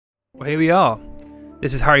Well, here we are.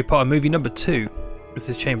 This is Harry Potter movie number 2. This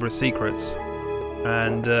is Chamber of Secrets.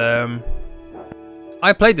 And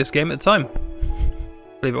I played this game at the time.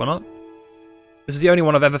 Believe it or not. This is the only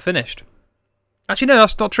one I've ever finished. Actually, no,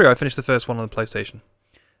 that's not true. I finished the first one on the PlayStation.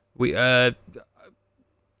 We had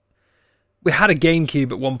a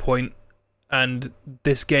GameCube at one point, and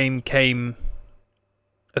this game came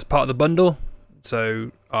as part of the bundle.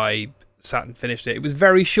 So I sat and finished it. It was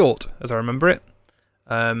very short, as I remember it.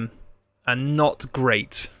 And not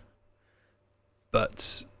great.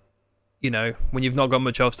 But, you know, when you've not got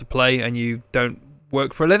much else to play and you don't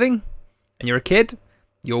work for a living and you're a kid,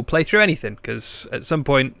 you'll play through anything. Because at some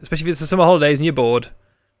point, especially if it's the summer holidays and you're bored,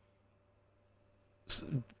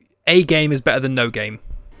 a game is better than no game.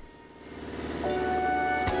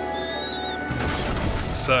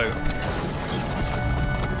 So,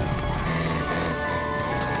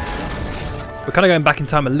 we're kind of going back in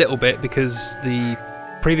time a little bit because the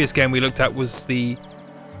previous game we looked at was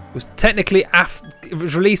technically it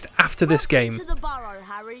was released after this game,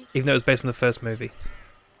 even though it was based on the first movie.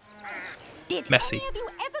 Did Messy. any of you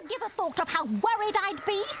ever give a thought of how worried I'd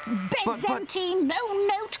be? Beds empty, no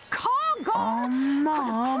note, car gone.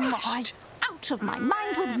 Oh, Mum, Out of my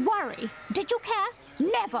mind with worry. Did you care?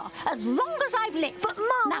 Never, as long as I've lived. But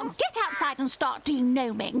Mum, now get outside and start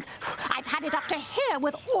denoming. I've had it up to here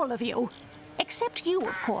with all of you. Except you,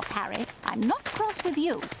 of course, Harry. I'm not cross with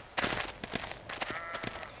you.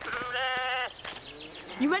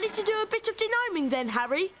 You ready to do a bit of denoming then,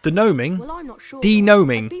 Harry? Denoming? Well, I'm not sure.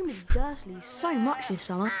 Denoming? I've been with Dursley so much this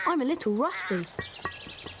summer, I'm a little rusty.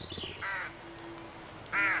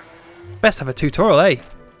 Best have a tutorial, eh?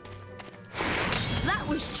 That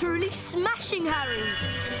was truly smashing, Harry.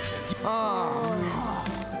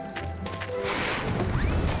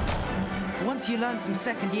 Once you learn some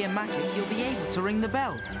second-year magic, you'll be able to ring the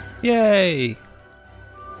bell. Yay!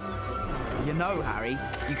 You know, Harry,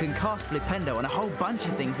 you can cast Flipendo on a whole bunch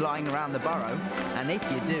of things lying around the burrow, and if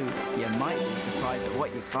you do, you might be surprised at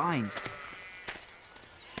what you find.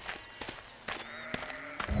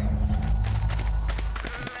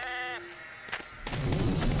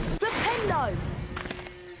 Flipendo!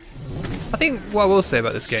 I think what I will say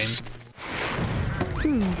about this game,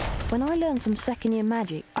 When I learn some second-year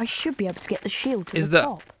magic, I should be able to get the shield to is the that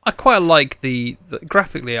top. I quite like the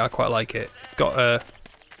graphically. I quite like it. It's got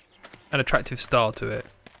an attractive style to it.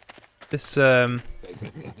 This I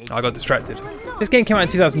got distracted. This game came out in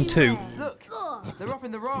 2002, Look, they're up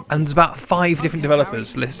in the raft. and there's about 5 different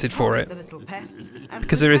developers listed for it The little pests, and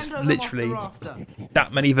because there is Flipendo them off the literally rafter.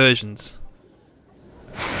 that many versions.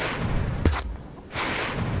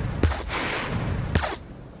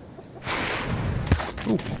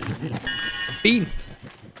 Ooh. Bean.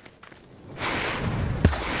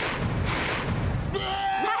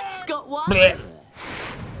 That's got one! Blech.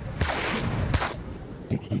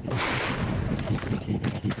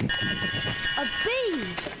 A bee!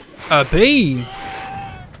 A bean.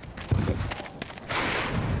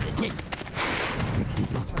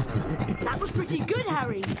 That was pretty good,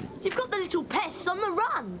 Harry. You've got the little pests on the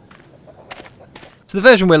run. So the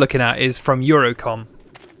version we're looking at is from Eurocom,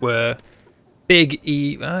 where big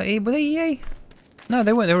were they EA? No,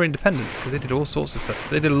 they weren't. They were independent because they did all sorts of stuff.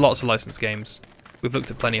 They did lots of licensed games. We've looked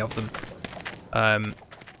at plenty of them.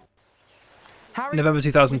 Harry, November we'd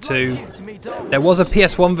 2002. like you to meet our There was a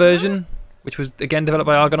PS1 version, which was again developed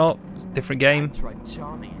by Argonaut. Different game. That's right,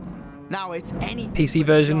 charming. Now it's any PC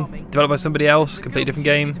version developed by somebody else. Completely different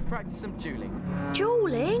game. Practice some dueling.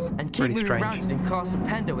 Dueling? And keep Really moving strange. around and cast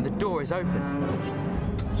Flipendo when the door is open.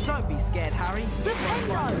 Don't be scared, Harry.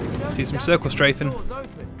 Flipendo! Let's do some circle strafing. Door's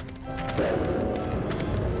open.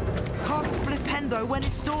 Cast Flipendo when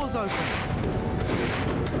its door's open.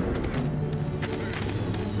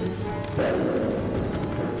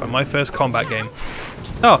 It's like my first combat game.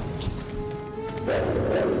 Oh.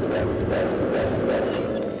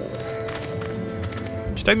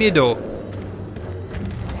 Just open your door.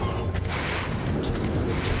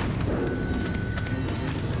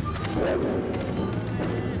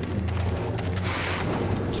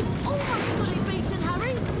 You've almost got it beaten,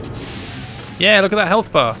 Harry. Yeah, look at that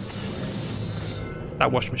health bar.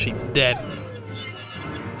 That washing machine's dead.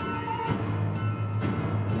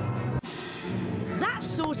 That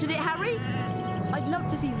sorted it, Harry. I'd love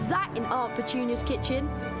to see that in Aunt Petunia's kitchen.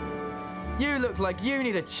 You look like you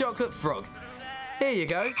need a chocolate frog. Here you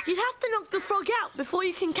go. You'd have to knock the frog out before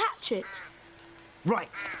you can catch it.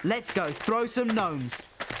 Right, let's go throw some gnomes.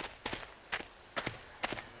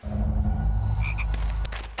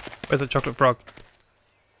 Where's that chocolate frog?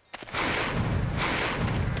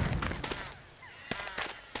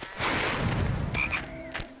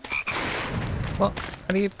 What?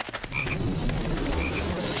 How do you...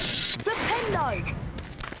 Flipendo!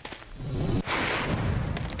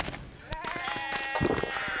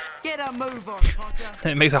 Get a move on, Potter.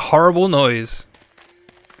 It makes a horrible noise.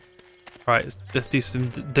 Right, let's do some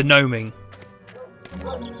denoming.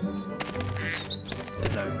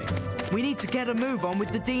 Denoming. We need to get a move on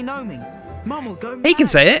with the denoming. Mum will go. He can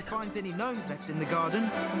say it. If he finds any gnomes left in the garden.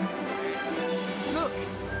 Look,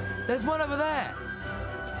 there's one over there.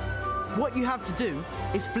 What you have to do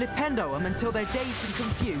is flipendo them until they're dazed and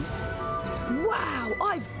confused. Wow,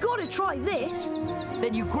 I've got to try this.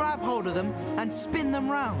 Then you grab hold of them and spin them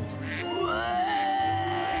round.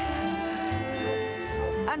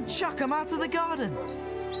 And chuck them out of the garden.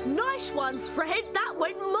 Nice one, Fred. That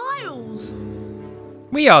went miles.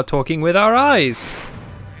 We are talking with our eyes.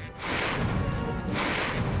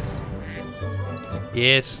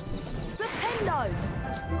 Yes. Flipendo.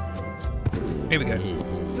 Here we go.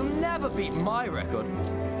 You'll never beat my record.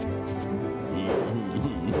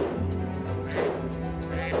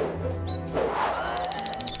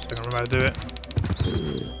 Still don't remember how to do it.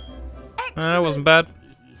 That wasn't bad.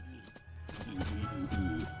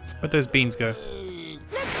 Where'd those beans go?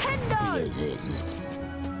 Flipendo.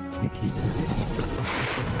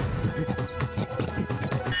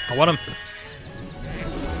 I want them.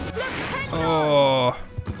 Oh.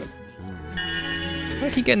 I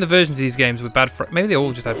keep getting the versions of these games with bad maybe they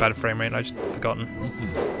all just had bad frame rate and I've just forgotten.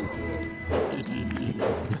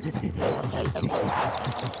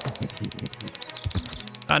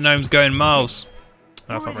 That gnome's going miles.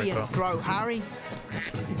 No, that's not very far. Throw, Harry.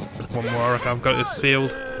 One more, I reckon I've got this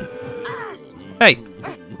sealed. Hey!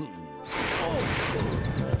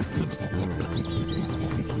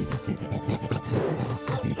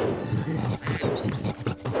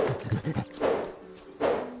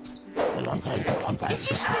 If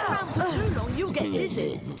you spin around for too long, you'll get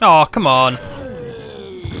dizzy. Oh, come on.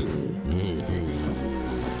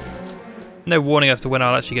 No warning as to when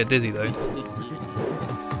I'll actually get dizzy, though.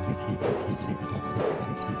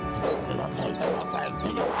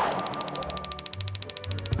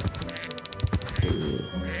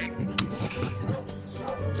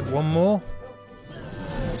 One more.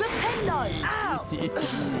 Flipendo. Ow.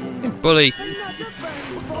 You bully. Another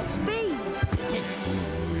Bertie Box bean.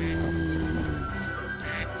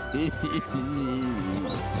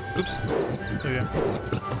 Oops. There you go.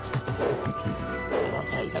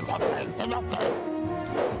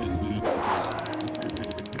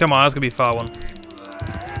 Come on, that's gonna be a far one.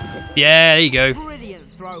 Yeah, there you go.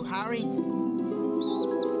 Brilliant throw, Harry.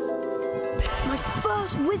 My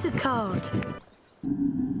first wizard card.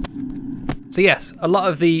 So yes, a lot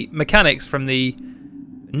of the mechanics from the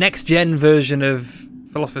next-gen version of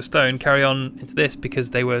Philosopher's Stone carry on into this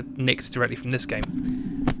because they were nicked directly from this game.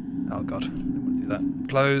 Oh god, I don't want to do that.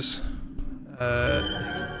 Close.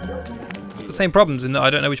 The same problems in that I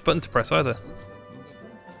don't know which button to press either.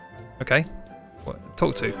 Okay. What?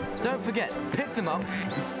 Talk to. Don't forget, pick them up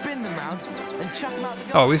and spin them round and chuck them out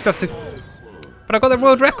the Oh, we still have to... But I got the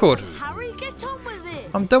world record. Harry, get on with it.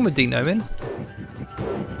 I'm done with denoming.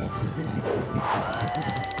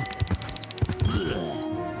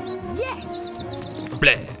 Yes.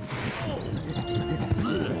 Bleh.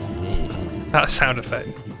 That sound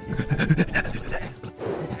effect.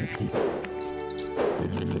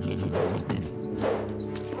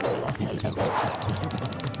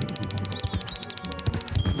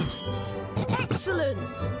 Excellent.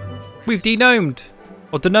 We've denomed.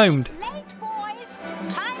 Or denomed. Late, boys.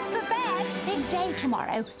 Time for bed. Big day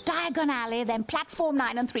tomorrow. Diagon Alley, then platform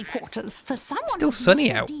 9 3/4. For someone Still who's sunny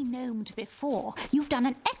never out. denomed before, you've done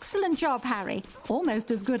an excellent job, Harry.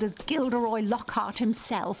 Almost as good as Gilderoy Lockhart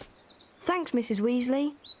himself. Thanks, Mrs.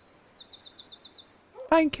 Weasley.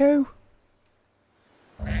 Thank you.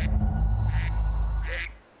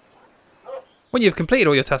 When you've completed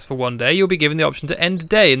all your tasks for one day, you'll be given the option to end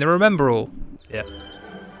day in the Remember All. Yeah.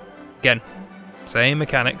 Again, same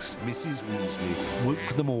mechanics. Mrs. Weasley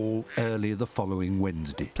woke them all early the following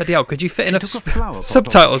Wednesday. Bloody hell, could you fit She enough took a flower pot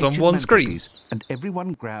subtitles off the on kitchen one screen? mantelpiece, and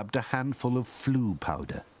everyone grabbed a handful of flue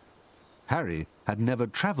powder. Harry had never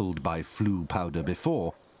travelled by flue powder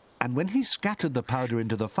before, and when he scattered the powder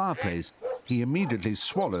into the fireplace, he immediately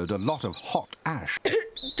swallowed a lot of hot ash.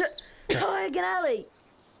 Diagon Alley.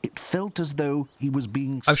 It felt as though he was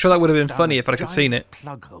being I'm sure that would have been sucked funny down if I'd a have seen giant it.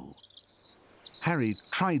 plug hole. Harry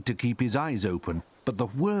tried to keep his eyes open, but the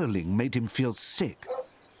whirling made him feel sick.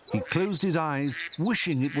 He closed his eyes,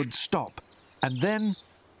 wishing it would stop, and then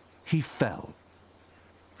he fell.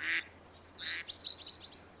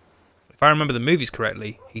 If I remember the movies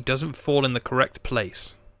correctly, he doesn't fall in the correct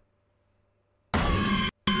place.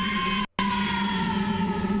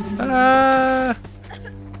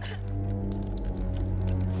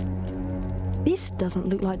 This doesn't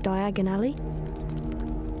look like Diagon Alley.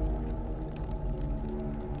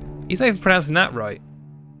 He's not even pronouncing that right.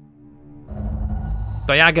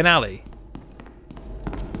 Diagon Alley.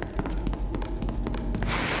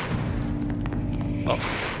 Oh.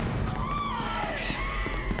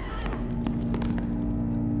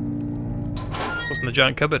 What's in the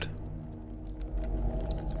giant cupboard?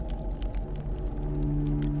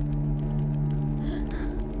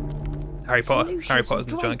 Harry Potter. Harry Potter's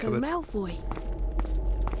in the giant cupboard. Malfoy.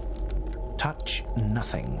 Touch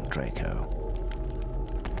nothing, Draco.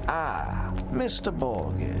 Ah, Mr.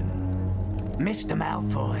 Borgin. Mr.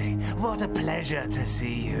 Malfoy, what a pleasure to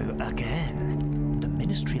see you again. The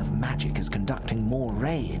Ministry of Magic is conducting more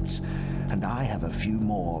raids, and I have a few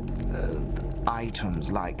more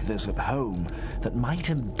items like this at home that might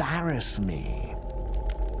embarrass me.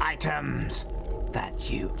 Items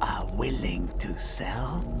that you are willing to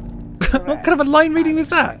sell? What kind of a line reading was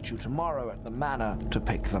that? I'll expect you tomorrow at the manor to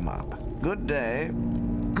pick them up. Good day.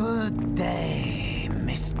 Good day,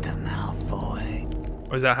 Mr. Malfoy.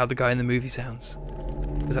 Or is that how the guy in the movie sounds?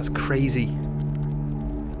 Because that's crazy.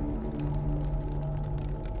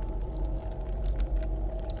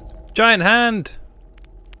 Giant hand!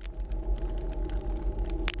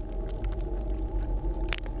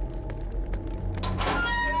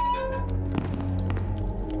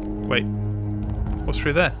 Wait. What's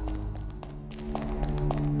through there?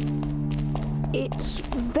 It's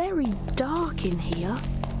very dark in here.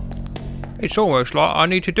 It's almost like I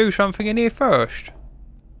need to do something in here first.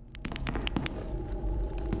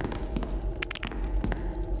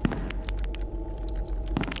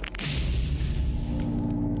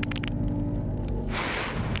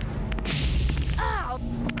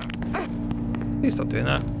 Please stop doing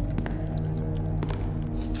that.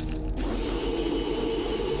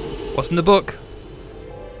 What's in the book?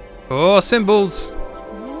 Oh, symbols.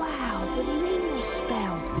 Wow, the ring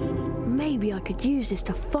spell. Maybe I could use this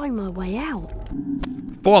to find my way out.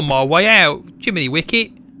 Find my way out. Jiminy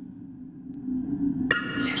Wicket.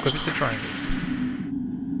 Equip it to triangle.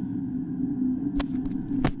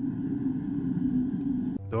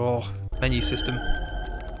 Oh, menu system.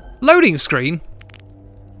 Loading screen.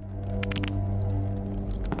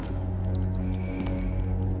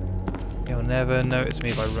 You'll never notice me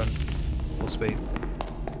if I run full speed.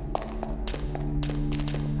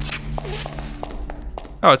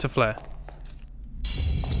 Oh, it's a flare.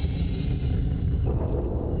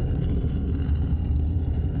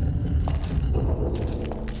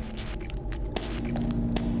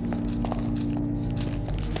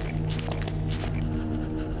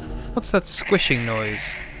 What's that squishing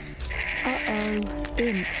noise? Uh-oh,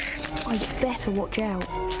 imps. I'd better watch out.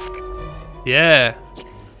 Yeah.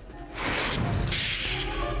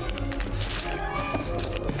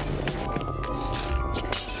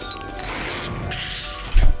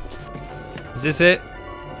 Is this it?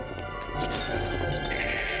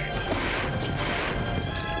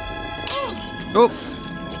 Oh!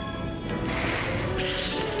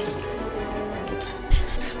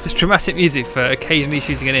 This dramatic music for occasionally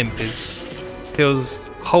shooting an imp feels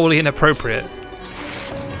wholly inappropriate.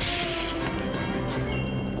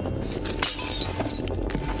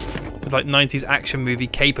 It's like 90s action movie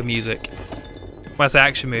caper music. When I say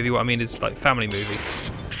action movie, what I mean is like family movie.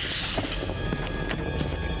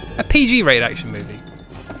 A PG-rated action movie.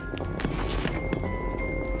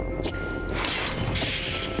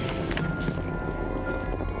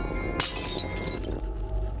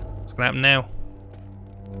 What's gonna happen now?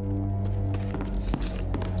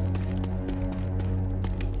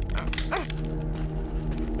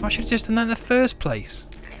 I should have just done that in the first place.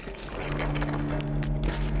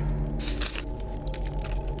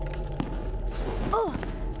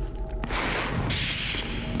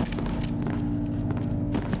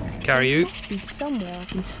 Carry you. There must be somewhere I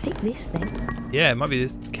can stick this thing. Yeah, it might be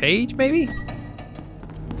this cage, maybe?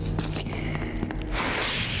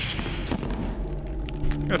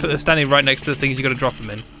 I thought they're standing right next to the things you got to drop them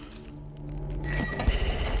in.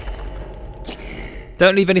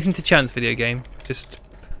 Don't leave anything to chance, video game. Just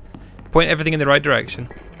point everything in the right direction.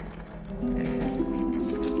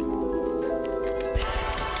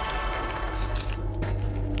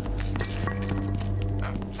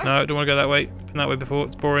 No, I don't want to go that way. Been that way before,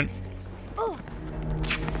 it's boring. Oh.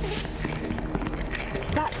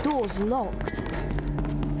 That door's locked.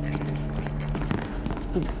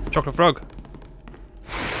 Ooh, chocolate frog.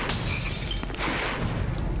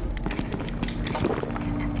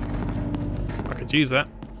 I could use that.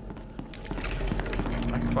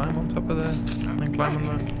 I can climb on top of there and then climb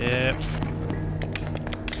on the... Yeah.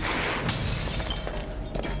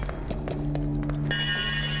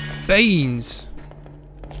 Beans!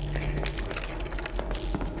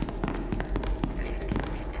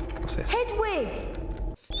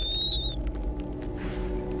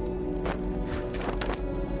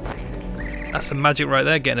 some magic right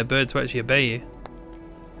there, getting a bird to actually obey you.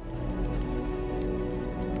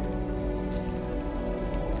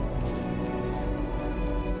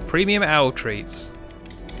 Premium owl treats.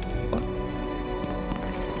 What?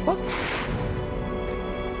 What?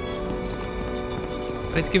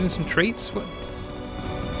 I need to give him some treats? What?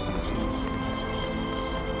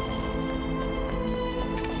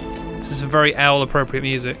 This is some very owl appropriate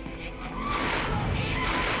music.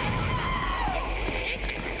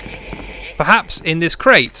 Perhaps in this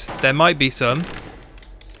crate there might be some.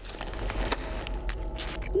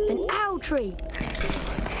 An owl tree.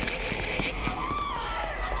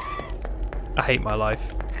 I hate my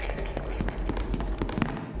life.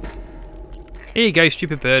 Here you go,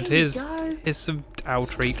 stupid bird. Here's some owl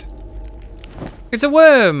treat. It's a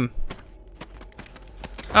worm!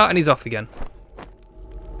 Oh, and he's off again.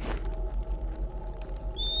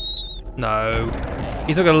 No.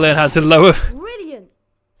 He's not going to learn how to lower... Brilliant.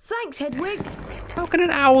 Thanks, Hedwig. How can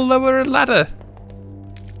an owl lower a ladder?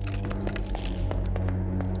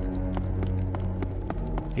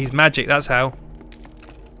 He's magic, that's how.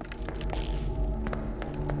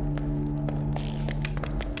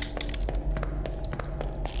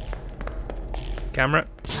 Camera.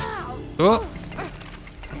 Oh.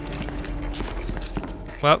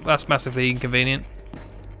 Well, that's massively inconvenient.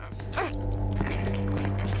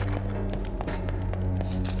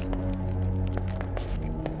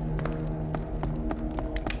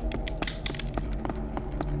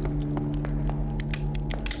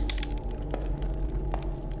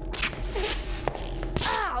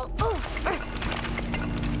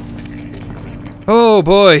 Oh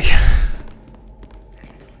boy.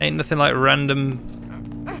 Ain't nothing like random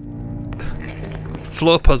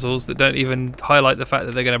floor puzzles that don't even highlight the fact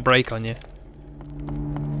that they're going to break on you.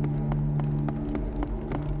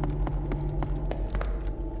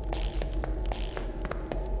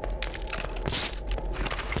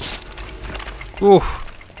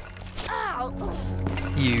 Oof.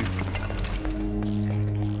 You.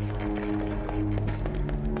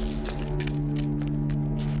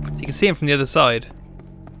 So you can see him from the other side.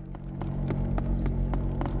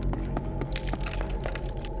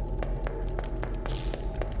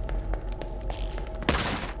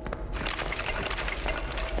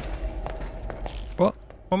 What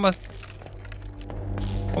am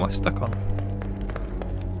I stuck on?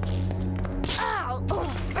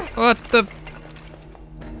 What the?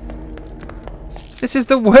 This is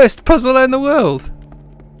the worst puzzle in the world.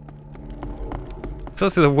 It's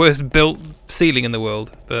also the worst built ceiling in the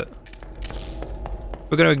world, but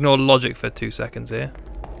we're going to ignore logic for 2 seconds here.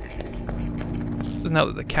 Doesn't help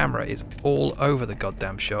that the camera is all over the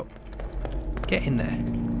goddamn shop. Get in there.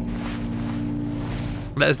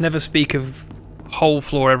 Let us never speak of whole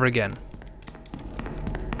floor ever again.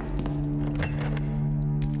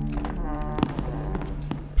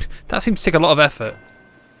 That seems to take a lot of effort.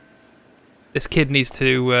 This kid needs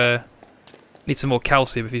to need some more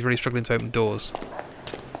calcium if he's really struggling to open doors.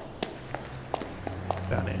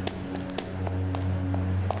 Down here.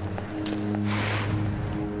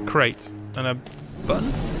 Crate and a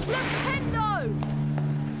button.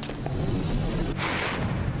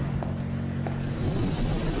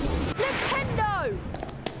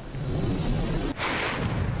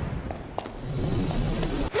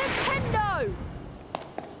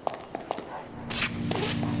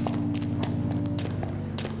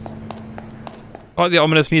 I like the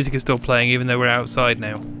ominous music is still playing even though we're outside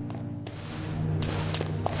now.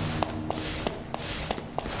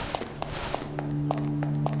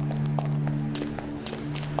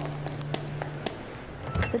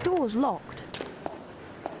 The door's locked.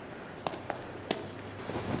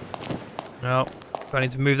 No, I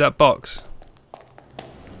need to move that box.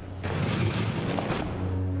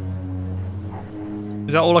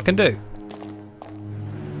 Is that all I can do?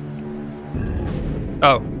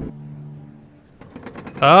 Oh.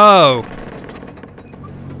 Oh!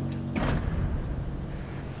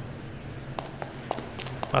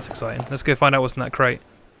 That's exciting. Let's go find out what's in that crate.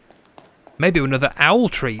 Maybe another owl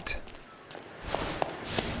treat.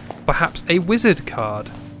 Perhaps a wizard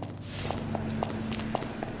card.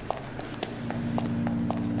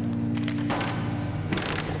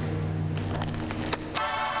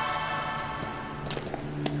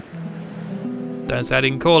 Don't say I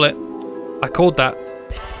didn't call it. I called that.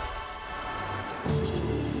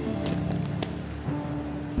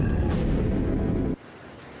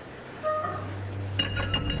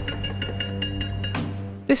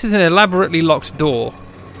 This is an elaborately locked door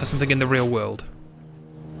for something in the real world.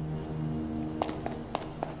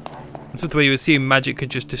 That's the way you assume magic could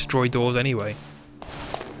just destroy doors anyway.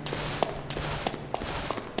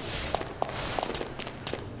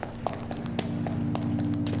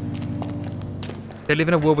 They live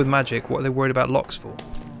in a world with magic. What are they worried about locks for?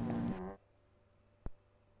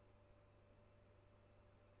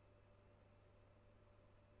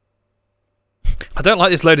 I don't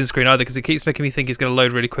like this loading screen either because it keeps making me think it's going to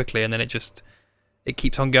load really quickly and then it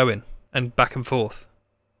keeps on going and back and forth.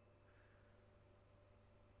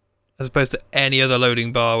 As opposed to any other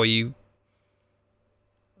loading bar where you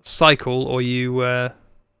cycle or you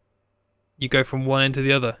go from one end to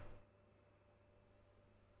the other.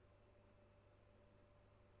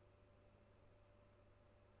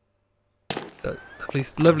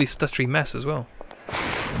 It's a lovely stuttery mess as well.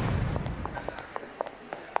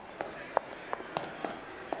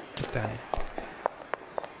 What's down here?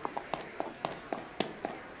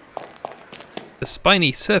 The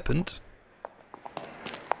spiny serpent.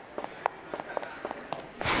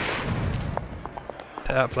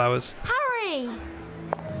 Take out flowers. Harry!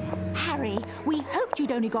 Harry, we hoped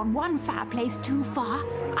you'd only gone one fireplace too far.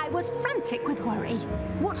 I was frantic with worry.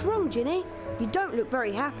 What's wrong, Ginny? You don't look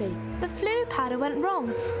very happy. The flue powder went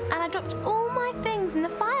wrong, and I dropped all my things in the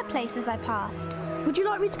fireplace as I passed. Would you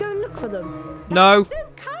like me to go and look for them? No. So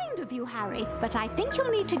kind of you, Harry. But I think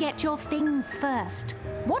you'll need to get your things first.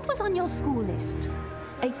 What was on your school list?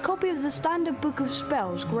 A copy of the Standard Book of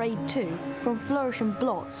Spells, Grade 2, from Flourish and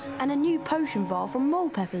Blots, and a new potion bar from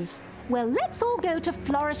Mole Peppers. Well, let's all go to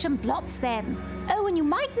Flourish and Blots then. Oh, and you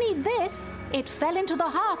might need this. It fell into the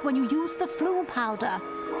hearth when you used the flue powder.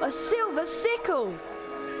 A silver sickle!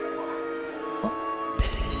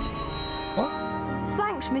 What?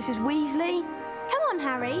 Thanks, Mrs. Weasley. Come on,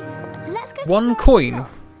 Harry. Let's go to One Flourish coin? and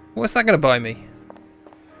Blots. What's that going to buy me?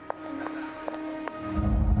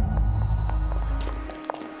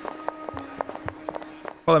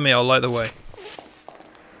 Follow me, I'll light the way.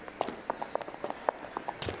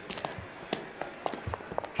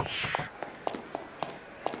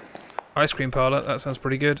 Ice cream parlour, that sounds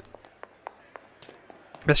pretty good.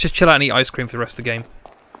 Let's just chill out and eat ice cream for the rest of the game.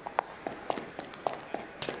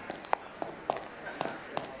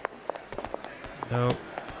 No.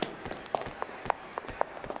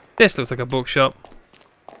 This looks like a bookshop.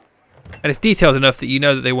 And it's detailed enough that you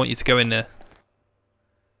know that they want you to go in there.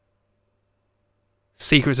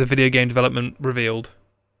 Secrets of video game development revealed.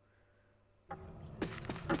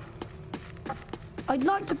 I'd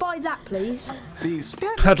like to buy that, please.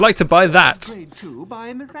 I'd like to buy that. Grade 2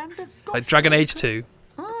 by Miranda Like Dragon Age 2.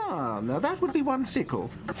 Ah, now that would be one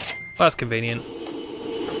sickle. That's convenient.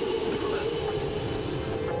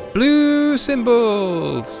 Blue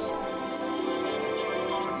symbols.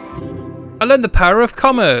 I learned the power of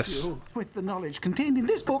commerce. With the knowledge contained in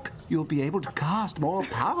this book, you'll be able to cast more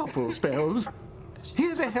powerful spells.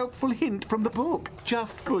 Here's a helpful hint from the book,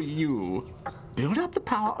 just for you. Build up the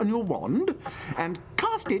power on your wand and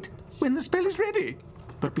cast it when the spell is ready.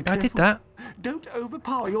 But be careful. I did that. Don't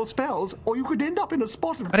overpower your spells, or you could end up in a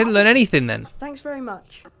spot of I didn't learn anything then. Thanks very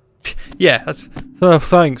much. Yeah, that's... Oh,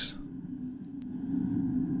 thanks.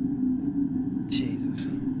 Jesus.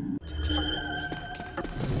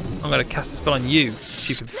 I'm going to cast a spell on you,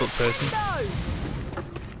 stupid book person.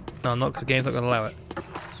 No, I'm not, because the game's not going to allow it.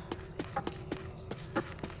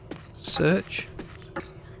 Search.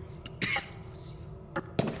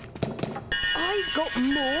 I've got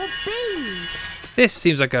more beans. This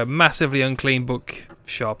seems like a massively unclean book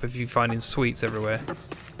shop if you're finding sweets everywhere.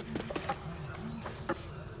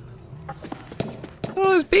 What are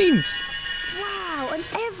those beans? Wow, and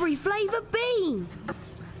every flavour bean.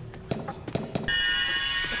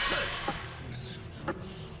 I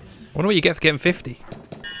wonder what you get for getting 50.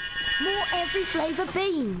 More every flavour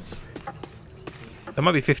beans. There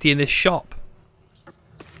might be 50 in this shop.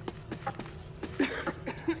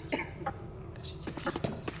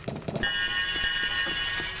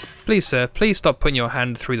 Please, sir, please stop putting your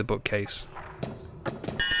hand through the bookcase.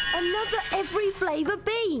 Another every flavour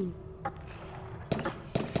bean.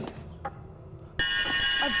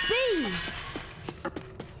 A bean.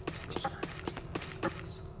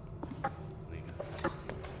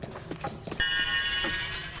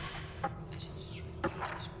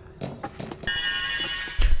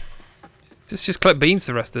 Just collect beans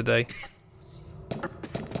the rest of the day.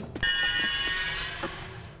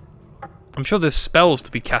 I'm sure there's spells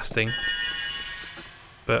to be casting,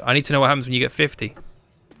 but I need to know what happens when you get 50.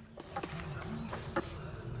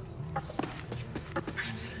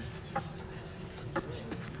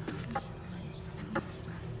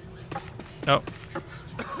 Oh.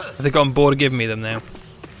 Have they got on board to give me them now?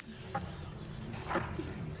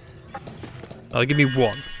 Oh, they give me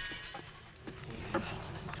one.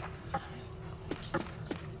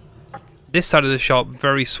 This side of the shop,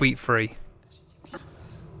 very sweet free.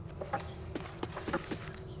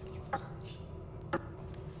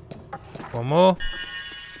 One more.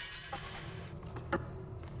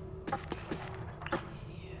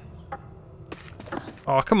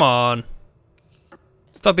 Oh, come on.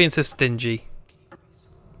 Stop being so stingy.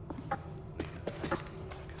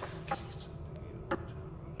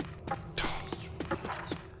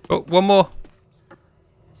 Oh, one more.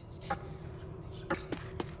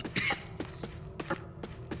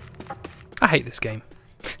 I hate this game.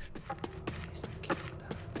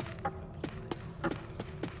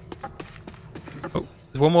 Oh,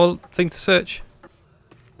 there's one more thing to search.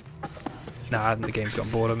 Nah, I think the game's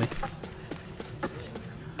gotten bored of me.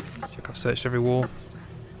 Check I've searched every wall.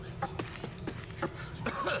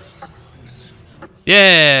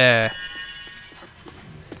 Yeah!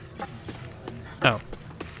 Oh.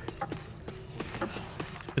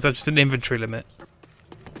 Is that just an inventory limit?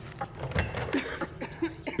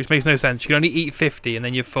 Which makes no sense. You can only eat 50 and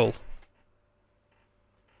then you're full.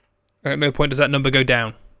 At no point does that number go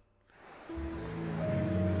down.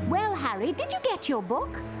 Well, Harry, did you get your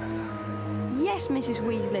book? Yes, Mrs.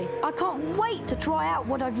 Weasley. I can't wait to try out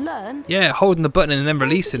what I've learned. Yeah, holding the button and then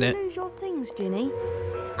releasing How it. did you lose your things, Ginny?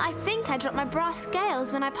 I think I dropped my brass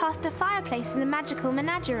scales when I passed the fireplace in the magical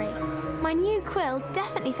menagerie. My new quill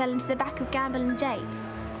definitely fell into the back of Gamble and Japes.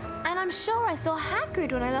 And I'm sure I saw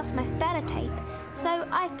Hagrid when I lost my speller tape, so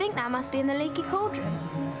I think that must be in the leaky cauldron.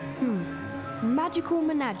 Magical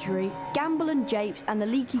menagerie, Gamble and Japes, and the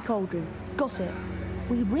leaky cauldron. Got it.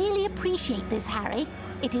 We really appreciate this, Harry.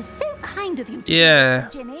 It is so kind of you to Yeah. do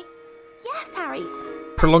this, Ginny. Yes, Harry.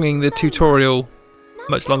 Prolonging the tutorial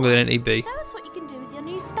much longer than it need be. Show us what you can do with your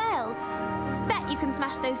new spells. Bet you can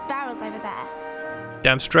smash those barrels over there.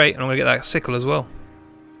 Damn straight, and I'm going to get that sickle as well.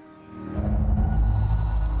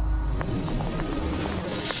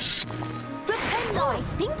 I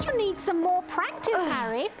think you need some more practice,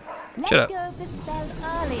 Harry. Shut Let up. go of the spell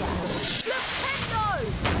earlier.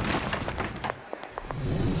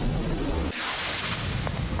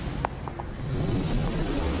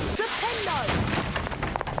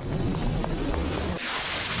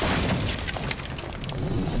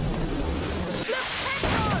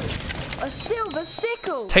 A silver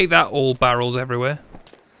sickle! Take that, all barrels everywhere.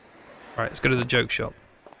 Right, let's go to the joke shop.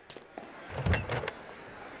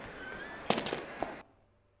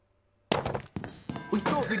 We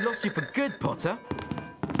thought we'd lost you for good, Potter.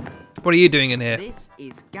 What are you doing in here? This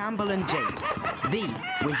is Gamble and Japes, the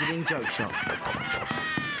Wizarding Joke Shop.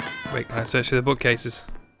 Wait, can I search through the bookcases?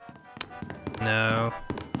 No.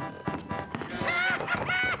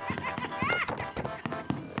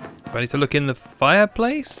 So I need to look in the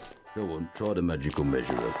fireplace? Go on, try the magical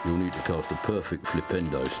measurer. You'll need to cast a perfect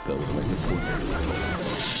flipendo spell to make the point at the top.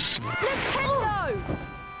 Flipendo!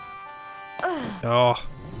 Oh.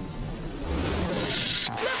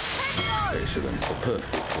 Excellent, a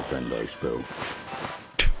perfect flipendo spell.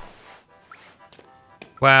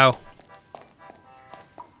 Wow.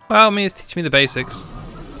 Well, I mean, it's teaching me the basics.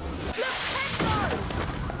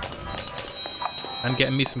 And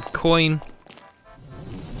getting me some coin.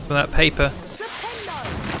 Some of that paper.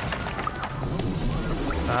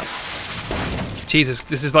 Jesus,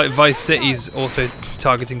 this is like Vice City's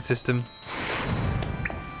auto-targeting system.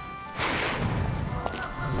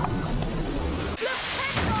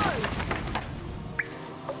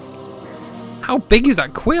 How big is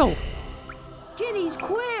that quill? Ginny's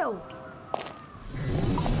quill!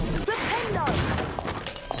 Flipendo!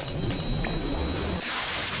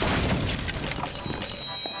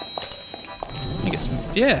 I get some,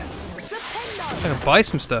 yeah. I can buy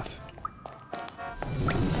some stuff.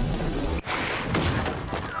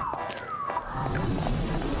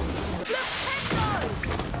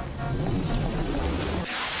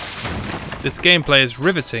 This gameplay is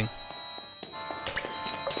riveting.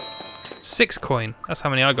 6 coin. That's how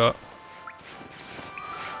many I got.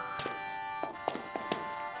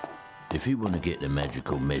 If you want to get the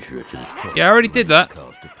magical measurer to the top, Yeah, I already did that.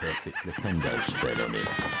 cast a perfect flipendo spell on it.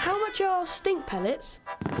 How much are stink pellets?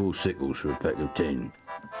 4 sickles for a pack of 10.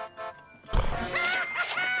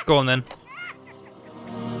 Go on then.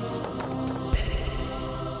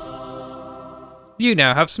 You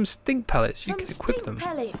now have some stink pellets. You can equip them.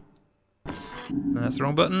 Pellet. No, that's the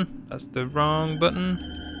wrong button. That's the wrong button.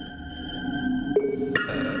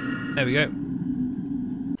 There we go.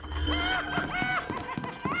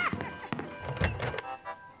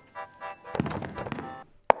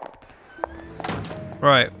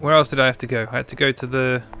 Right, where else did I have to go? I had to go to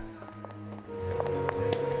the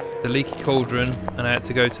leaky cauldron, and I had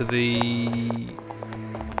to go to the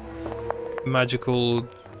magical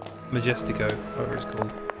Majestico, whatever it's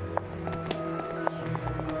called.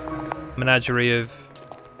 Menagerie of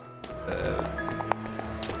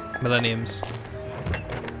Millenniums.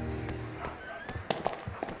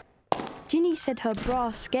 Ginny said her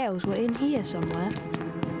brass scales were in here somewhere.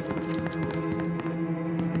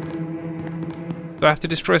 Do I have to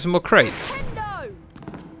destroy some more crates?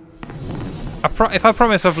 If I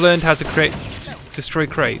promise I've learned how to destroy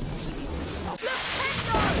crates.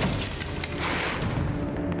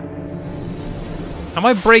 Am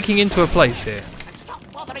I breaking into a place here? Stop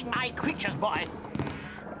bothering my creatures, boy.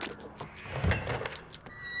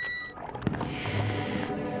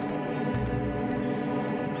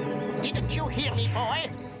 Didn't you hear me, boy?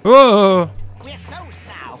 Whoa! We're closed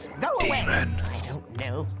now. Go Demon. away. I don't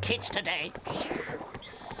know. Kids today.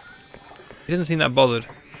 He doesn't seem that bothered.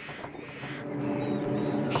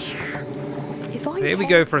 So here we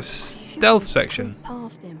go for a stealth section.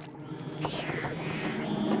 Past him.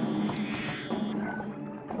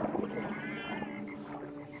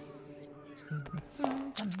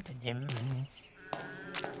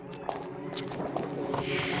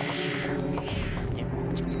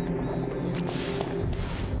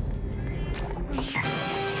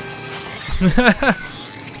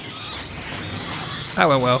 That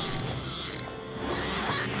went well.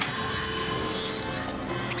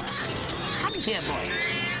 Come here, boy.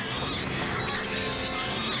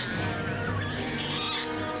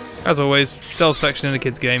 As always, stealth section in a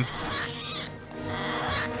kid's game.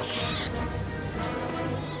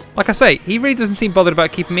 Like I say, he really doesn't seem bothered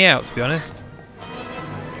about keeping me out, to be honest.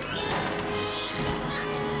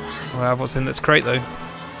 I'll have what's in this crate, though.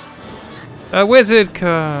 A wizard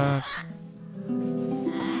card.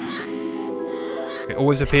 It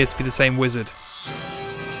always appears to be the same wizard.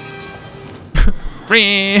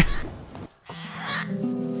 Wait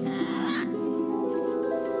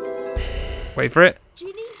for it.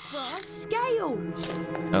 Ginny's brass scales.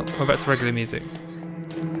 Oh, we're back to regular music.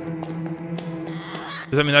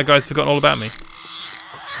 Does that mean that guy's forgotten all about me?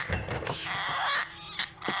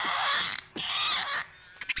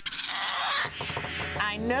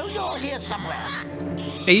 I know you're here somewhere.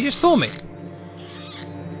 Hey, you just saw me.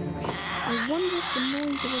 I wonder if the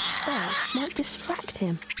noise of a spell might distract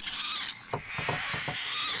him.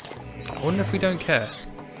 I wonder if we don't care.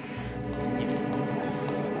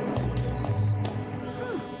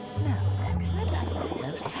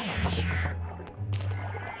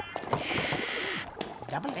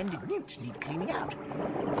 Double-ended newts need cleaning out.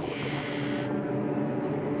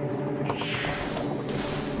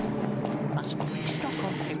 Must restock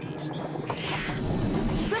on goodies.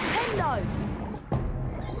 Flipendo!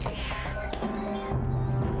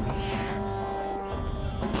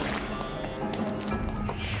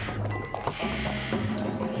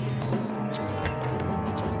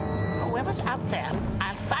 Whoever's out there,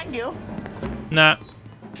 I'll find you. Nah.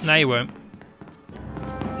 Nah, you won't.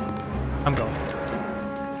 I'm gone.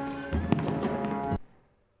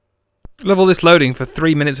 Love all this loading for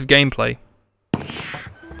 3 minutes of gameplay.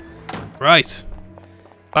 Right.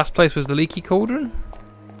 Last place was the Leaky Cauldron.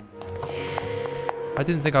 I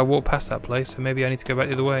didn't think I walked past that place, so maybe I need to go back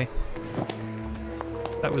the other way.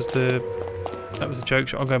 That was the joke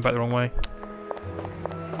shot. I'm going back the wrong way.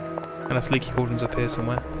 Unless Leaky Cauldron's up here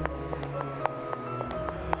somewhere.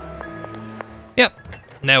 Yep.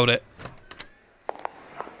 Nailed it.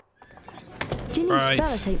 Ginny's Right.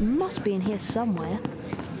 spell tape must be in here somewhere.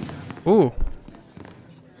 Ooh.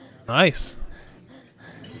 Nice.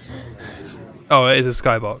 Oh, it is a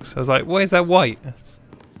skybox. I was like, why is that white? It's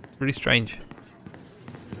really strange.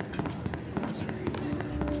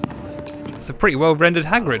 It's a pretty well rendered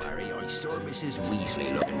Hagrid. Harry, I saw Mrs.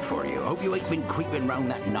 Weasley looking for you. Hope you ain't been creeping round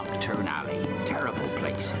that nocturne alley. Terrible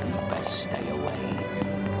place. You'd best stay away.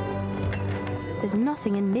 There's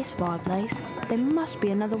nothing in this fireplace. There must be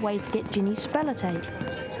another way to get Ginny's speller tape.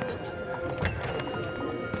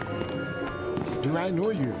 Do I know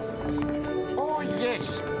you? Oh,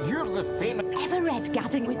 yes. You're the famous... Ever-red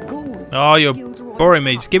gadding with ghouls. Oh, you're boring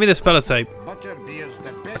me. Just give me the speller tape. Butterbeer's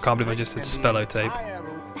the best... I can't believe I just said spello tape.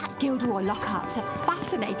 That Gilderoy Lockhart's a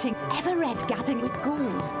fascinating Ever-red gadding with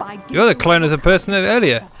ghouls by... You're the clone as a person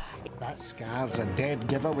earlier. That scar's a dead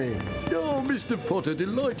giveaway. Oh, Mr. Potter,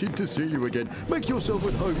 delighted to see you again. Make yourself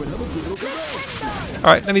at home and have a good look around.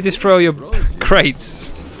 Alright, let me destroy your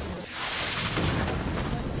crates.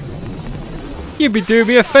 You'd be doing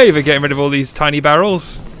me a favour getting rid of all these tiny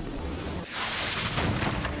barrels.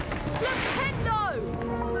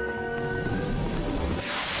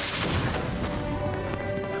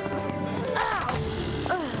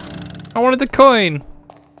 I wanted the coin.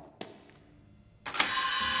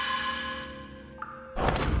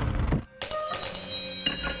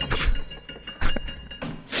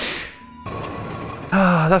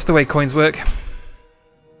 Ah, that's the way coins work.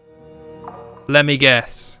 Let me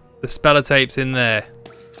guess. The speller tape's in there.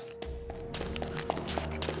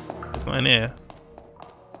 It's not in here.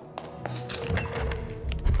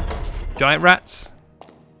 Giant rats.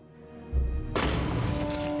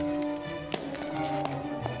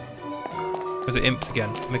 Was it imps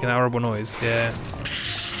again? Making that horrible noise. Yeah.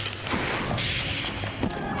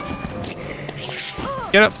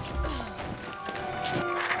 Get up.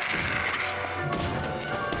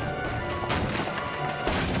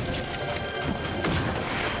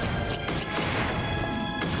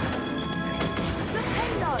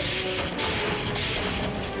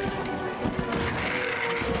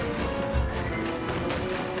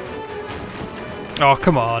 Oh,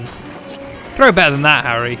 come on. Throw better than that,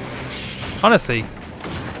 Harry. Honestly.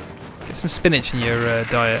 Get some spinach in your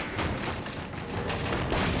diet.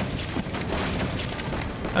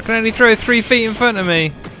 I can only throw 3 feet in front of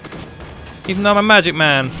me. Even though I'm a magic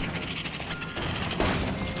man.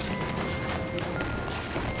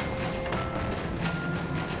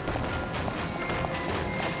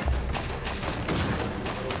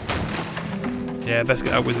 Yeah, best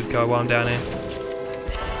get that wizard guy while I'm down here.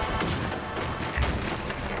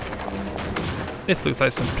 This looks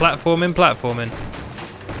like some platforming.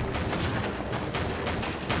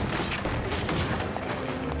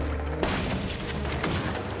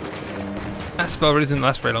 That spell really doesn't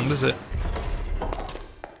last very long, does it?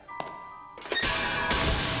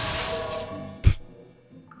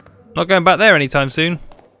 Not going back there anytime soon.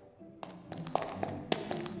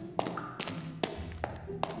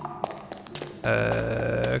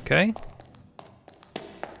 Okay.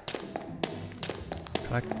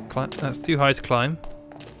 Can I climb? That's too high to climb.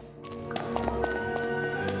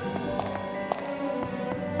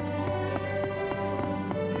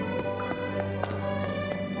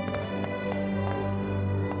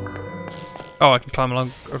 Oh, I can climb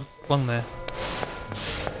along there.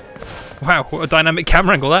 Wow, what a dynamic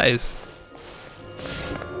camera angle that is.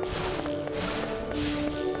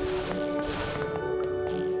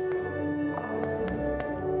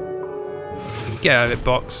 Get out of it,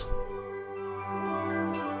 box.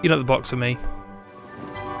 You're not the box for me.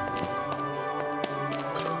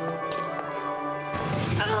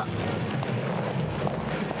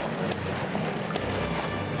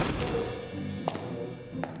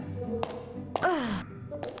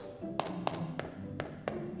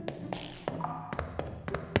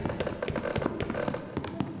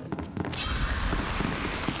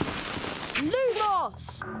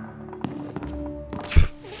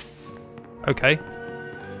 Okay.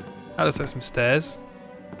 That looks like some stairs.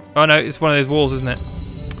 Oh no, it's one of those walls, isn't it?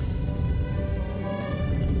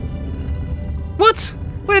 What?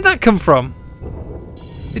 Where did that come from?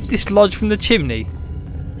 Did this lodge from the chimney?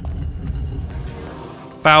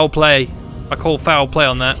 Foul play. I call foul play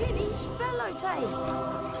on that.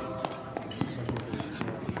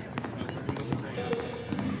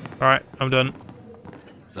 Alright, I'm done.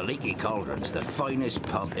 The Leaky Cauldron's the finest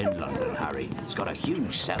pub in London, Harry. It's got a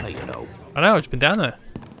huge cellar, you know. I know, I've just been down there.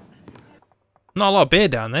 Not a lot of beer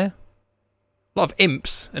down there. A lot of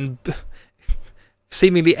imps and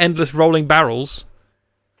seemingly endless rolling barrels.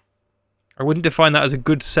 I wouldn't define that as a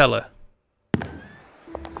good cellar.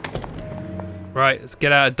 Right, let's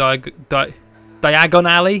get out of Diagon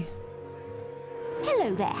Alley.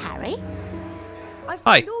 Hello there, Harry. I found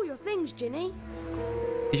Hi. all your things, Ginny.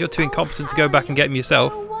 Because you're too incompetent to go back and get them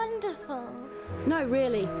yourself. Wonderful. No,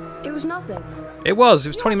 really. It was nothing. It was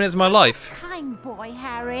 20 minutes of my life. Kind boy,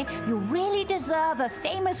 Harry. You really deserve a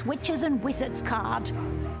famous witches and wizards card.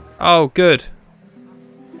 Oh, good.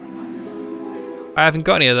 I haven't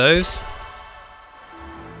got any of those.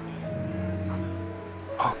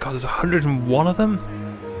 Oh god, there's 101 of them?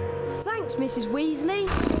 Thanks, Mrs. Weasley.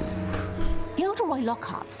 Gilderoy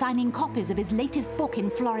Lockhart's signing copies of his latest book in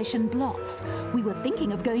Flourish and Blots. We were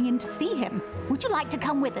thinking of going in to see him. Would you like to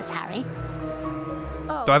come with us, Harry?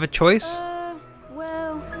 Oh, Do I have a choice?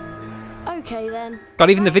 Well, okay then.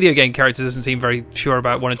 God, even the video game character doesn't seem very sure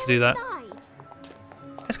about wanting to do that.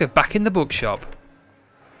 Let's go back in the bookshop.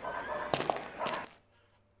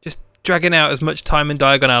 Just dragging out as much time in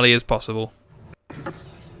Diagon Alley as possible.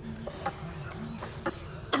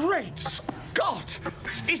 Great Scott!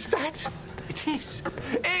 Is that... It is.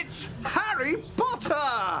 It's Harry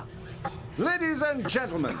Potter! Ladies and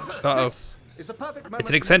gentlemen, this is the perfect moment It's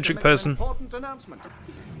an eccentric to make an person. important announcement.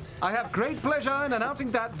 I have great pleasure in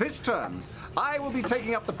announcing that this term, I will be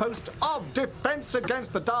taking up the post of Defense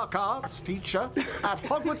Against the Dark Arts teacher at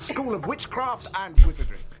Hogwarts School of Witchcraft and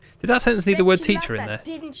Wizardry. Did that sentence need the word teacher in there?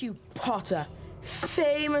 Didn't you, Potter?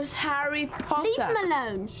 Famous Harry Potter. Leave him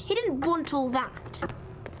alone. He didn't want all that.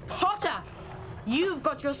 Potter, you've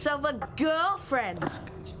got yourself a girlfriend.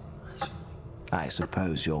 I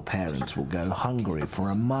suppose your parents will go hungry for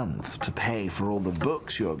a month to pay for all the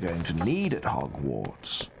books you're going to need at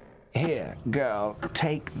Hogwarts. Here, girl,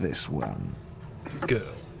 take this one. Girl.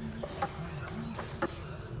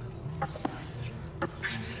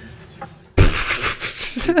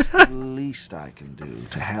 It's the least I can do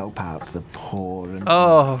to help out the poor and...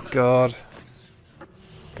 Oh, God.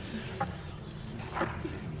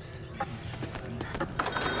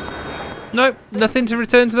 Nope, nothing to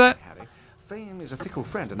return to that. Fame is a fickle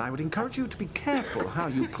friend, and I would encourage you to be careful how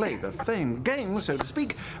you play the fame game, so to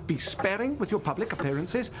speak. Be sparing with your public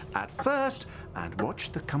appearances at first, and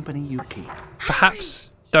watch the company you keep. Perhaps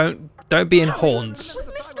don't be in horns.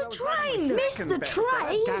 We've missed the train! Missed the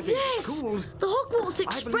train? Yes! The Hogwarts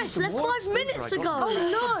Express left 5 minutes ago!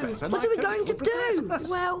 Oh no! What are we going to do?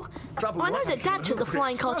 Well, I know that Dad took the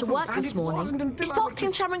flying car to work this morning. It's parked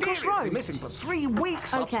in Charing Cross Road. Missing for 3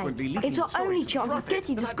 weeks. Okay, it's our only chance of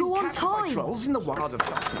getting to school on time. Trolls in the wilds of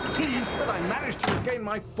tease that I managed to regain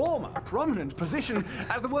my former prominent position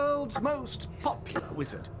as the world's most popular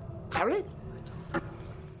wizard. Harry?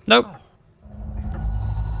 Nope.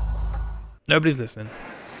 Nobody's listening.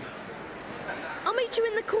 I'll meet you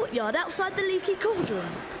in the courtyard outside the leaky cauldron.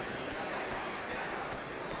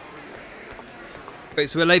 Wait,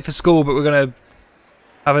 so we're late for school, but we're gonna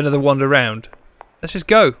have another wander around. Let's just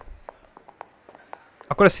go.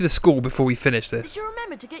 I've got to see the school before we finish this. Did you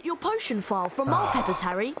remember to get your potion file from Mulpeppers,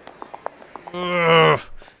 Harry? Ugh.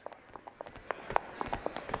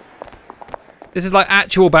 This is like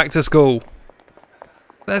actual back to school.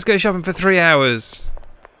 Let's go shopping for 3 hours.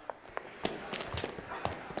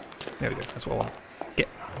 There we go, that's what I want.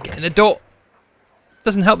 Get in the door.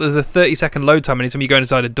 Doesn't help that there's a 30-second load time anytime you go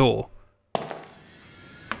inside a door.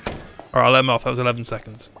 Alright, I'll let him off. That was 11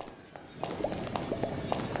 seconds.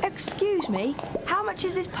 Excuse me, how much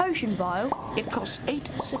is this potion vial? It costs 8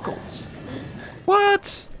 sickles.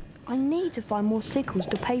 What? I need to find more sickles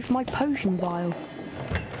to pay for my potion vial.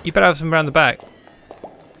 You better have some around the back.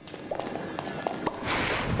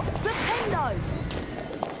 Flipendo!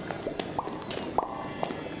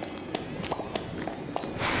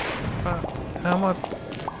 How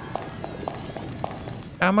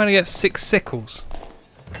am I gonna get 6 sickles?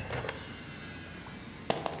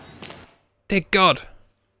 Dear God.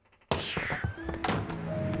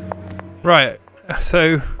 Right,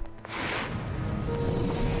 so...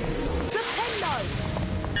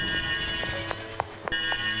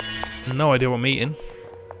 No idea what I'm eating.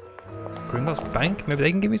 Gringotts Bank? Maybe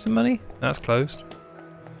they can give me some money? That's closed.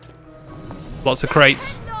 Lots of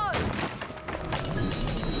crates.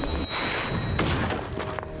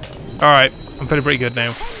 Alright, I'm feeling pretty good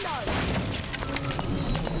now.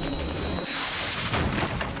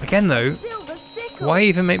 Again though, why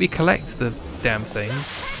even make me collect the damn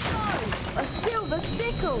things? A silver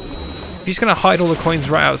sickle! If you're just gonna hide all the coins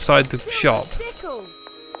right outside the shop.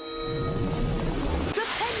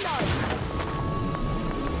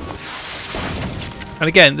 And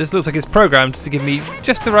again, this looks like it's programmed to give me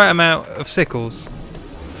just the right amount of sickles.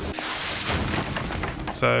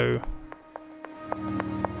 So...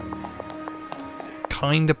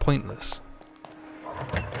 kinda pointless.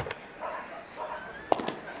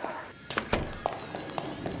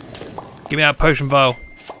 Give me that potion vial.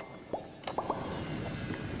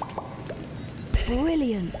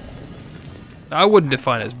 Brilliant. I wouldn't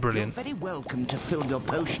define it as brilliant. You're very welcome to fill your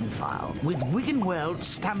potion file with Wiggenweld's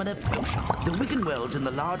Stamina Potion. The Wiggenweld's in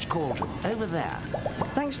the large cauldron, over there.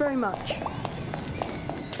 Thanks very much.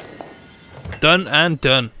 Done and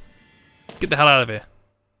done. Let's get the hell out of here.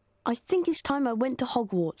 I think it's time I went to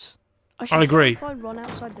Hogwarts. I agree. Find Ron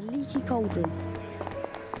outside the leaky cauldron.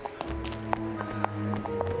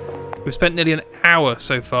 We've spent nearly an hour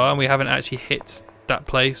so far and we haven't actually hit that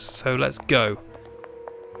place, so let's go.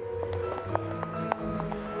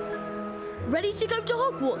 Ready to go to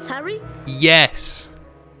Hogwarts, Harry? Yes.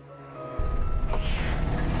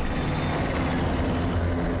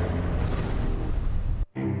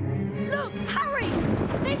 Look, Harry!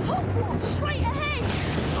 There's Hogwarts straight ahead!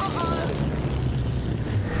 Uh-oh!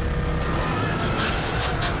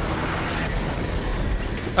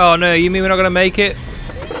 Oh no, you mean we're not going to make it?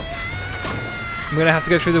 I'm going to have to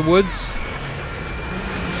go through the woods?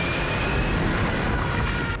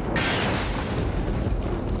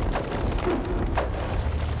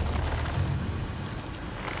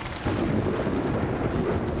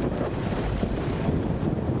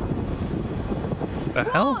 The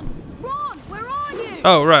hell? Ron, where are you?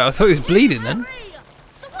 Oh right, I thought he was bleeding then.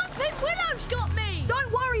 The one-bit Willow's got me!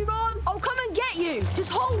 Don't worry, Ron. I'll come and get you. Just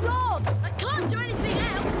hold on. I can't do anything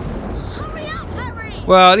else. Hurry up, Harry!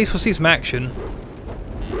 Well, at least we'll see some action.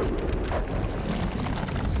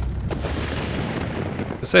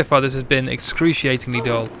 But so far this has been excruciatingly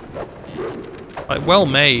dull. Like, well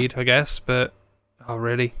made, I guess, but... Oh,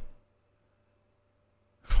 really?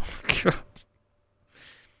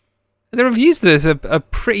 The reviews of this are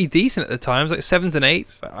pretty decent at the times, like 7s and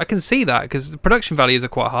 8s. I can see that, because the production values are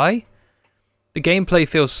quite high. The gameplay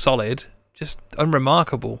feels solid, just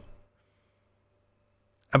unremarkable.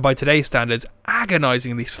 And by today's standards,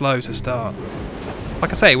 agonisingly slow to start.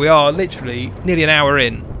 Like I say, we are literally nearly an hour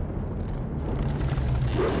in.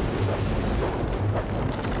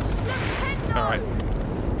 Alright,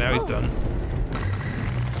 so now he's done.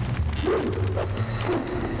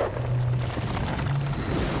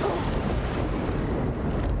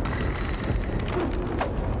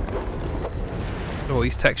 Oh,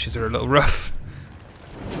 these textures are a little rough.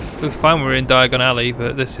 Looks fine we're in Diagon Alley,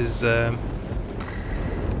 but this is... we're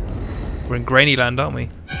in Grainy Land, aren't we?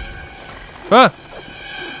 Ah!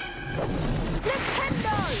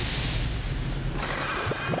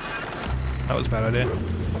 That was a bad idea.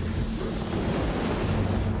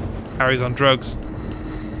 Harry's on drugs.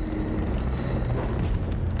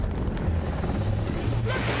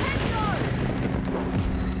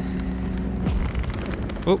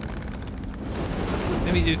 Oh.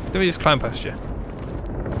 Let me just climb past you.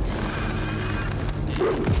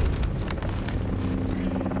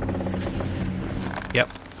 Yep.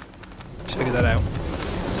 Just figured that out.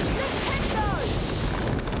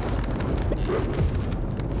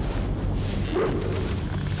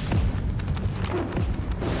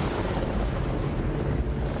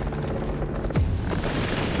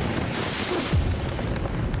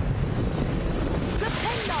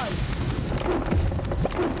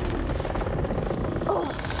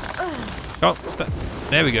 Oh,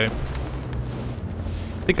 there we go. I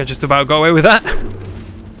think I just about got away with that.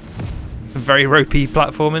 Some very ropey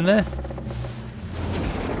platform in there.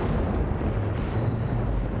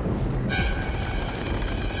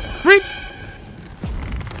 Reap.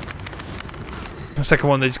 The second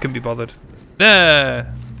one, they just couldn't be bothered.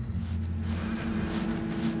 There.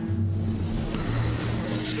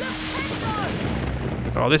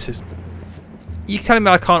 Oh, this is... You telling me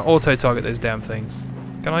I can't auto-target those damn things?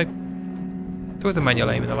 Can I? There was a manual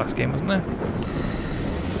aim in the last game, wasn't there?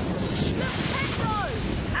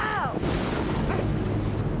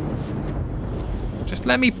 Just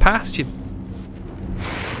let me past you.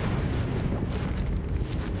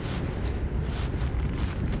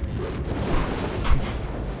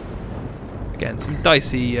 Again, some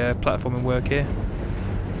dicey platforming work here.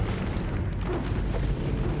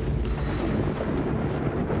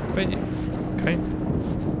 Okay.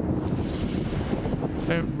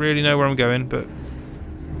 Don't really know where I'm going, but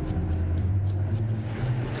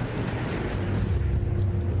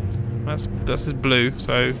that's just blue,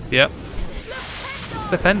 so yep.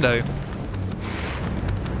 Flipendo.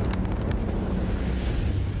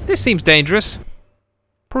 This seems dangerous.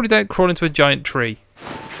 Probably don't crawl into a giant tree.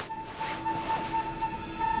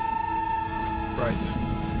 Right.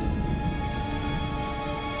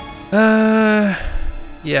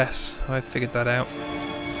 Yes, I figured that out.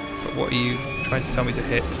 But what are you trying to tell me to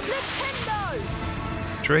hit?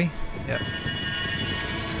 Tree? Yep.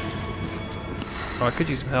 Oh, I could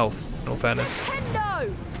use some health, in all fairness.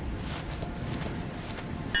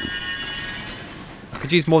 I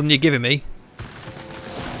could use more than you're giving me.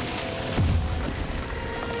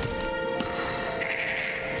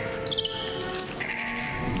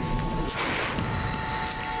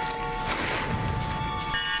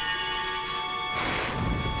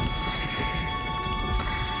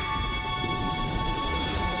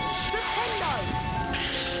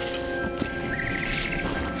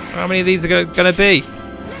 How many of these are going to be?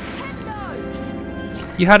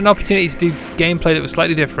 You had an opportunity to do gameplay that was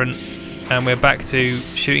slightly different, and we're back to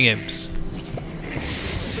shooting imps.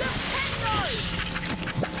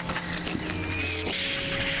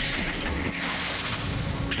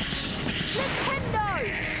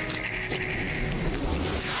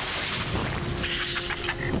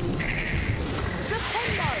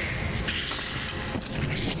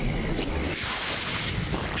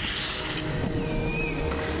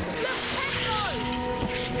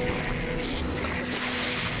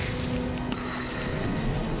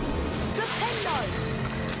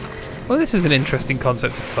 Well, this is an interesting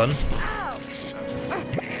concept of fun.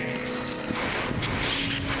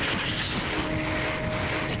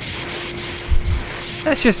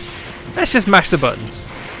 Let's just mash the buttons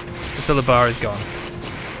until the bar is gone.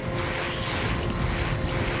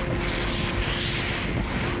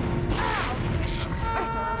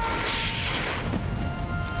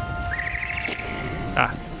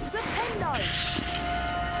 Ah.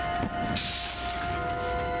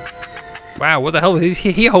 Wow, what the hell is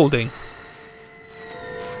he holding?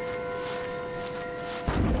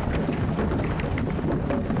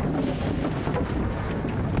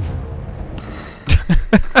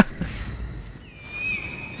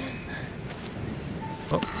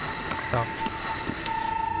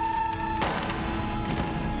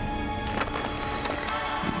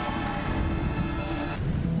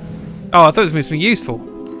 Oh, I thought it was something useful.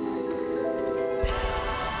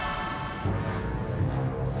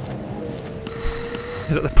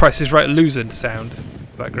 Is that the Price is Right loser sound in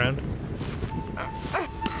the background?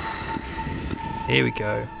 Here we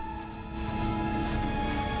go.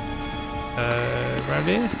 Around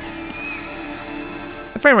here?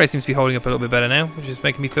 The frame rate seems to be holding up a little bit better now, which is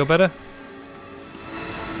making me feel better.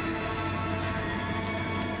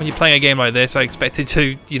 When you're playing a game like this, I expect it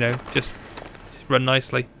to, you know, just run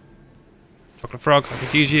nicely. Chocolate Frog, I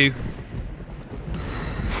could use you.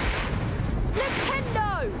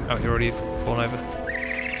 Nintendo! Oh, you're already fallen over.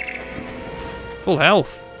 Full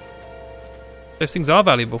health. Those things are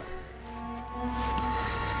valuable.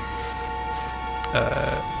 Oh,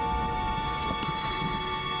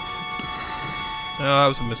 that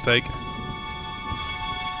was a mistake.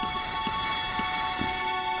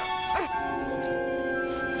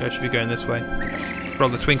 I should be going this way. Where all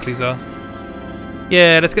the twinklies are.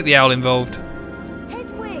 Yeah, let's get the owl involved.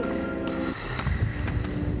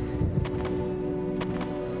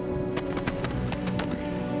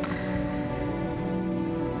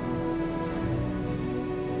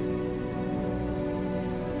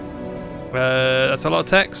 That's a lot of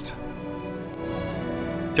text.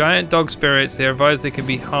 Giant dog spirits, they are advised they can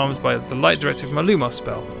be harmed by the light directive from a Lumos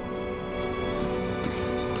spell.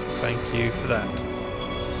 Thank you for that.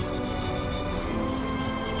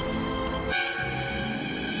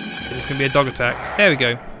 Is this going to be a dog attack? There we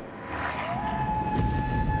go.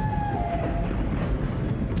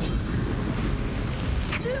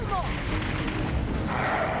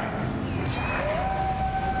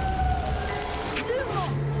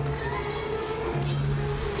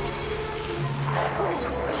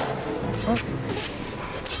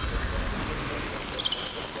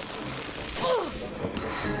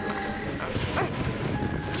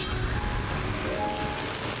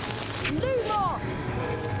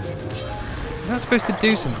 Is that supposed to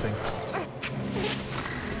do something?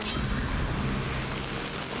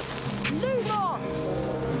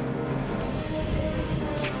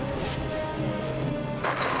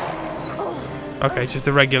 Okay, just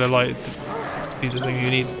the regular light to be the thing you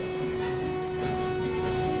need.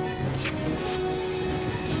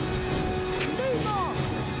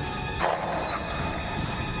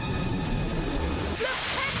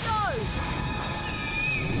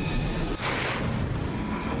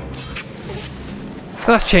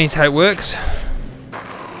 So that's changed how it works.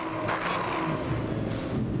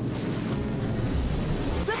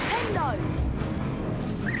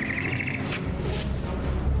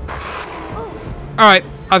 Alright,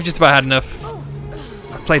 I've just about had enough.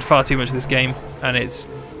 I've played far too much of this game, and it's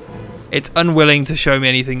unwilling to show me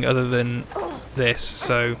anything other than this,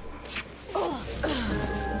 so...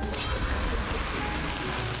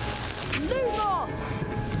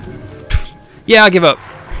 Yeah, I give up.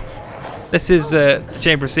 This is the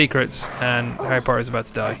Chamber of Secrets, and Harry Potter is about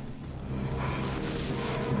to die.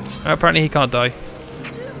 Apparently he can't die.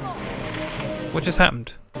 What just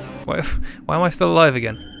happened? Why am I still alive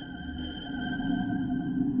again?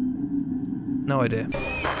 No idea.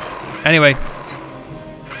 Anyway.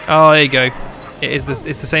 Oh, there you go. It's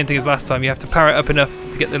the same thing as last time. You have to power it up enough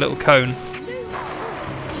to get the little cone.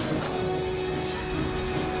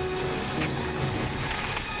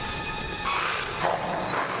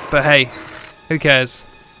 But hey, who cares?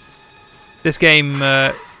 This game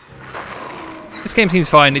seems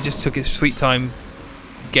fine. It just took its sweet time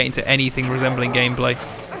getting to anything resembling gameplay.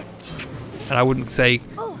 And I wouldn't say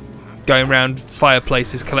going around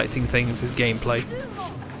fireplaces collecting things is gameplay.